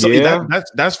 All right. So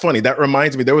that's funny. That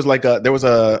reminds me, there was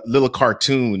a little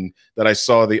cartoon that I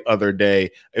saw the other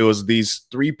day. It was these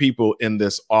three people in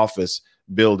this office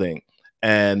building,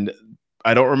 and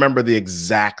I don't remember the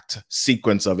exact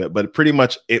sequence of it, but pretty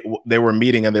much they were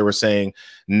meeting and they were saying,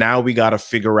 now we got to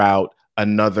figure out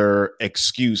another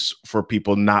excuse for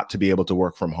people not to be able to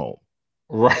work from home.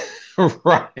 Right.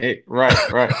 Right.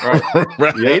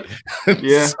 Right.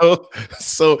 Yeah.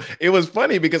 So it was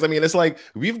funny because, I mean, it's like,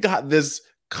 we've got this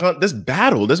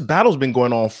battle's been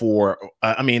going on for,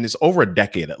 it's over a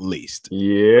decade at least.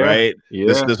 Right.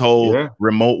 This whole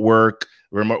remote work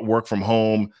from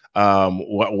home,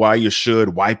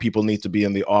 why people need to be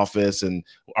in the office, and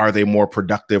are they more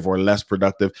productive or less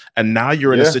productive? And now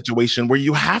you're in a situation where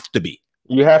you have to be.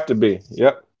 Yep.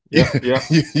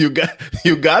 You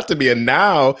got to be. And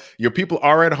now your people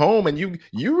are at home, and you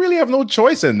really have no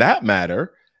choice in that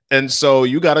matter. And so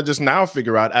you got to just now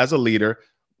figure out, as a leader,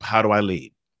 how do I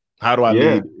lead? How do I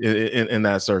lead in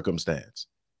that circumstance?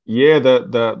 Yeah,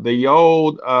 the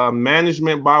old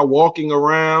management by walking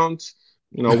around,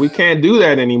 we can't do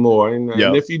that anymore. And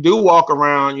if you do walk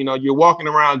around, you're walking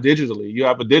around digitally. You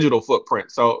have a digital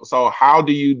footprint. So how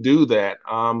do you do that?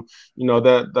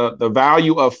 The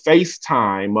value of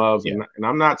FaceTime and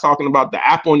I'm not talking about the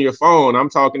app on your phone. I'm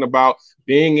talking about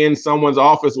being in someone's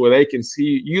office where they can see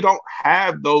you. You don't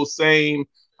have those same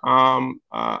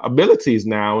abilities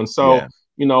now. And so,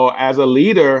 as a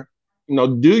leader,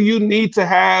 do you need to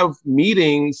have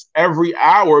meetings every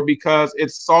hour because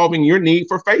it's solving your need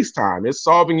for FaceTime? It's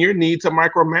solving your need to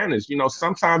micromanage.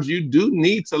 Sometimes you do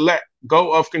need to let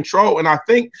go of control. And I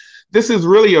think this is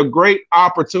really a great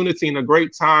opportunity and a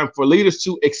great time for leaders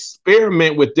to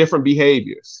experiment with different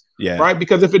behaviors. Right.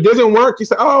 Because if it doesn't work, you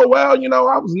say, oh, well,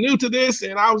 I was new to this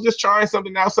and I was just trying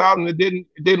something else out and it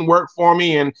didn't work for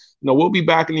me. And, we'll be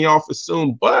back in the office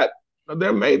soon. But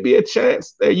there may be a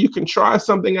chance that you can try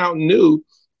something out new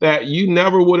that you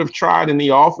never would have tried in the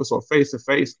office or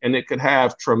face-to-face, and it could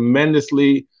have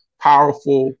tremendously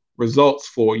powerful results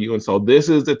for you. And so this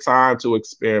is the time to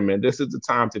experiment. This is the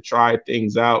time to try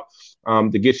things out,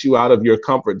 to get you out of your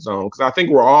comfort zone. Because I think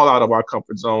we're all out of our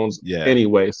comfort zones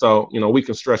anyway. So, we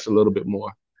can stretch a little bit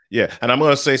more. Yeah. And I'm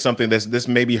going to say something this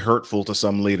may be hurtful to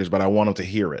some leaders, but I want them to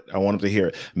hear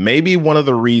it. Maybe one of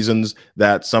the reasons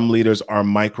that some leaders are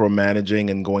micromanaging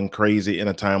and going crazy in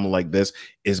a time like this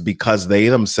is because they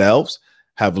themselves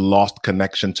have lost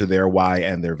connection to their why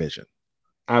and their vision.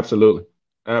 Absolutely.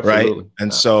 Right.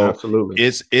 And so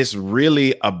it's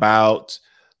really about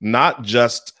not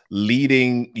just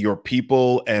leading your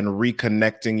people and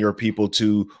reconnecting your people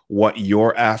to what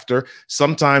you're after.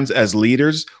 Sometimes as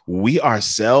leaders, we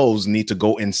ourselves need to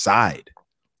go inside.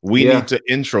 We need to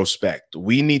introspect.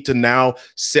 We need to now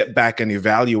sit back and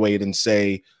evaluate and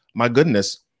say, my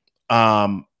goodness,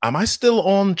 am I still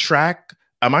on track?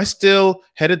 Am I still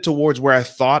headed towards where I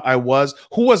thought I was?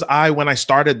 Who was I when I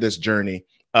started this journey?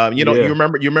 You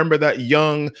remember that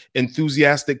young,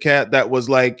 enthusiastic cat that was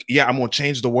like, I'm going to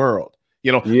change the world.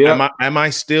 Am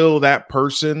I still that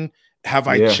person? Have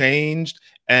I changed?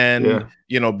 And,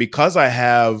 Yeah. Because I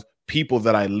have people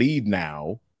that I lead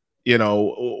now, who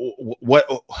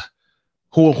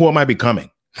am I becoming?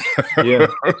 Yeah.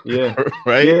 Yeah.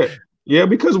 Right. Yeah. Yeah,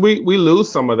 because we lose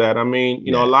some of that. I mean,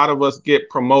 a Yeah. lot of us get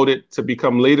promoted to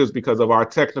become leaders because of our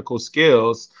technical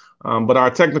skills. But our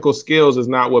technical skills is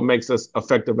not what makes us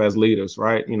effective as leaders,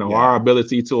 right? Yeah. Our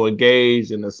ability to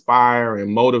engage and aspire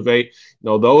and motivate,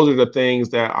 those are the things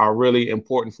that are really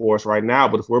important for us right now.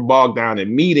 But if we're bogged down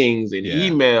in meetings and Yeah.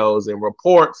 emails and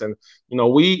reports, and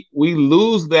we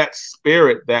lose that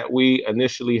spirit that we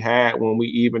initially had when we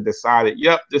even decided,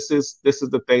 yep, this is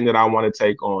the thing that I want to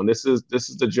take on. This is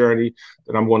the journey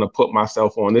that I'm going to put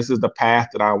myself on. This is the path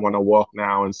that I want to walk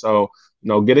now. And so,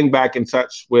 getting back in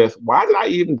touch with, why did I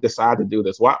even decide to do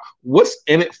this? What's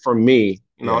in it for me?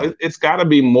 It's got to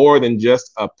be more than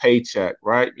just a paycheck,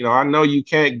 right? I know you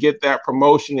can't get that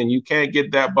promotion and you can't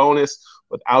get that bonus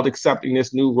without accepting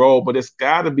this new role, but it's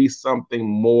got to be something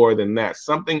more than that,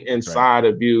 something inside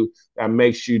of you that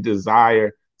makes you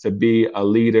desire to be a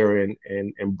leader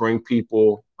and bring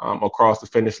people across the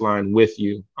finish line with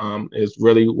you, is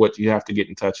really what you have to get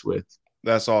in touch with.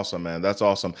 That's awesome, man. That's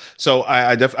awesome. So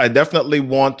I definitely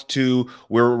want to,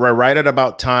 we're right at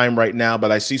about time right now,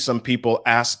 but I see some people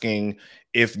asking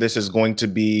if this is going to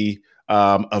be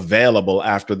available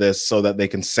after this so that they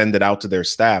can send it out to their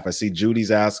staff. I see Judy's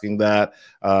asking that.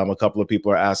 A couple of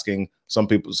people are asking,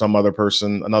 another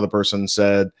person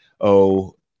said,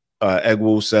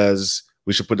 Egwu says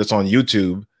we should put this on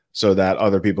YouTube so that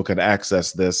other people can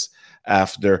access this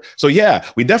after. So yeah,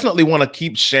 we definitely want to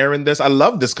keep sharing this. I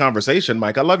love this conversation,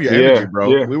 Mike. I love your energy, bro.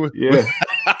 Yeah,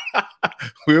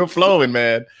 we were flowing,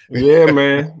 man. Yeah,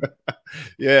 man.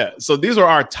 Yeah. So these are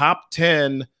our top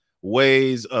 10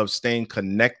 ways of staying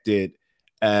connected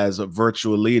as a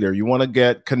virtual leader. You want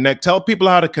to tell people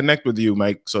how to connect with you,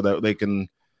 Mike, so that they can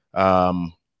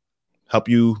help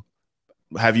you,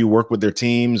 have you work with their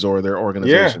teams or their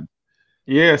organization.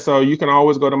 Yeah, so you can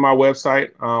always go to my website,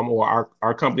 or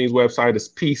our company's website is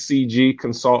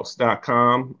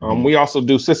pcgconsults.com. We also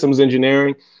do systems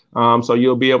engineering, so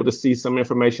you'll be able to see some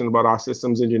information about our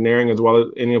systems engineering as well as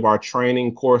any of our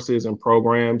training courses and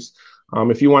programs.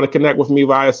 If you want to connect with me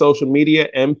via social media,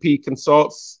 MP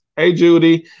Consults. Hey,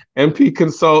 Judy, MP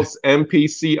Consults,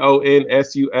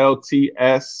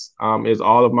 MPCONSULTS is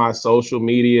all of my social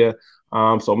media.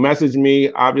 So message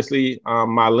me. Obviously,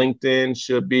 my LinkedIn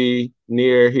should be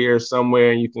near here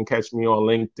somewhere, and you can catch me on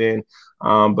LinkedIn.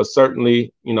 But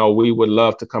certainly, we would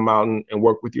love to come out and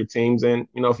work with your teams. And,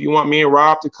 if you want me and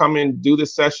Rob to come and do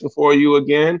this session for you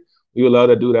again, we would love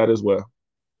to do that as well.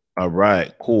 All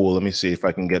right, cool. Let me see if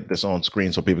I can get this on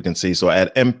screen so people can see. So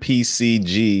at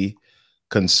MPCG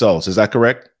Consults, is that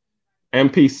correct?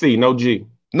 MPC, no G.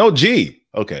 No G.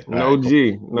 Okay. No right,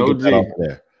 G. cool. No G.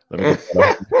 There. Let me get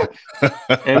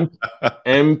that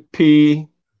MP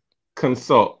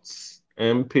Consults.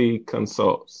 MP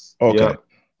Consults. Okay.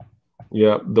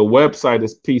 Yep. The website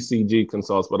is PCG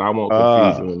Consults, but I won't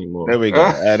confuse you anymore. There we go.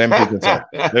 At MP Consults.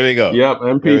 There we go. Yep.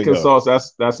 MP Consults.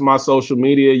 That's my social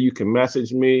media. You can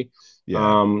message me.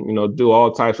 Yeah. Do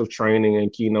all types of training and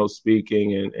keynote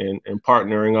speaking and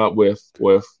partnering up with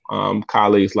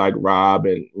colleagues like Rob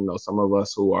and some of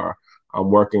us who are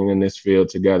working in this field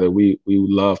together. We would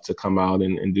love to come out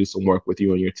and do some work with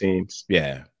you and your teams.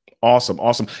 Yeah. Awesome.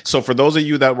 So for those of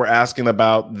you that were asking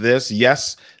about this,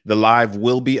 yes, the live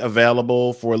will be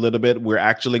available for a little bit. We're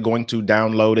actually going to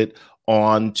download it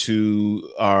onto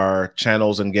our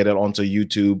channels and get it onto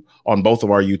YouTube, on both of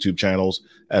our YouTube channels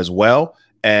as well.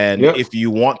 And if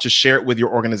you want to share it with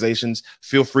your organizations,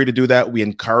 feel free to do that. We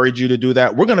encourage you to do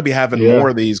that. We're going to be having more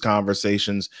of these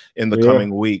conversations in the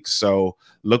coming weeks. So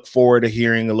look forward to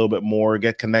hearing a little bit more.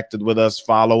 Get connected with us.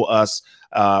 Follow us.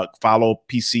 Follow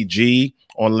PCG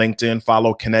on LinkedIn.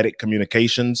 Follow Kinetic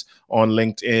Communications on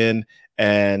LinkedIn.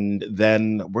 And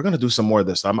then we're going to do some more of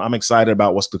this. I'm excited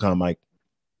about what's to come, Mike.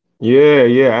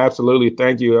 Yeah, absolutely.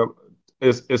 Thank you.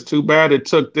 It's too bad it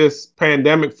took this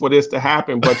pandemic for this to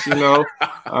happen, but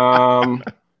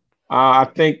I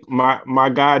think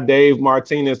my guy Dave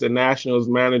Martinez, the Nationals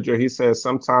manager, he says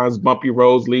sometimes bumpy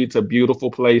roads lead to beautiful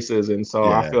places, and so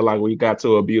I feel like we got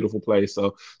to a beautiful place.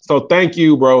 So thank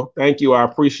you, bro. Thank you. I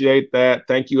appreciate that.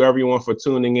 Thank you, everyone, for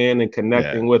tuning in and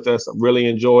connecting with us. I really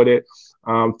enjoyed it.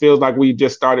 Feels like we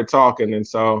just started talking, and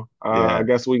so I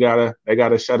guess they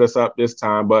gotta shut us up this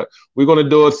time, but we're gonna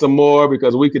do it some more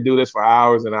because we could do this for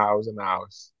hours and hours and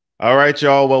hours. All right,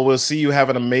 y'all. Well, we'll see you.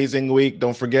 Have an amazing week.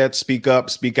 Don't forget, speak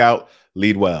up, speak out,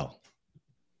 lead well.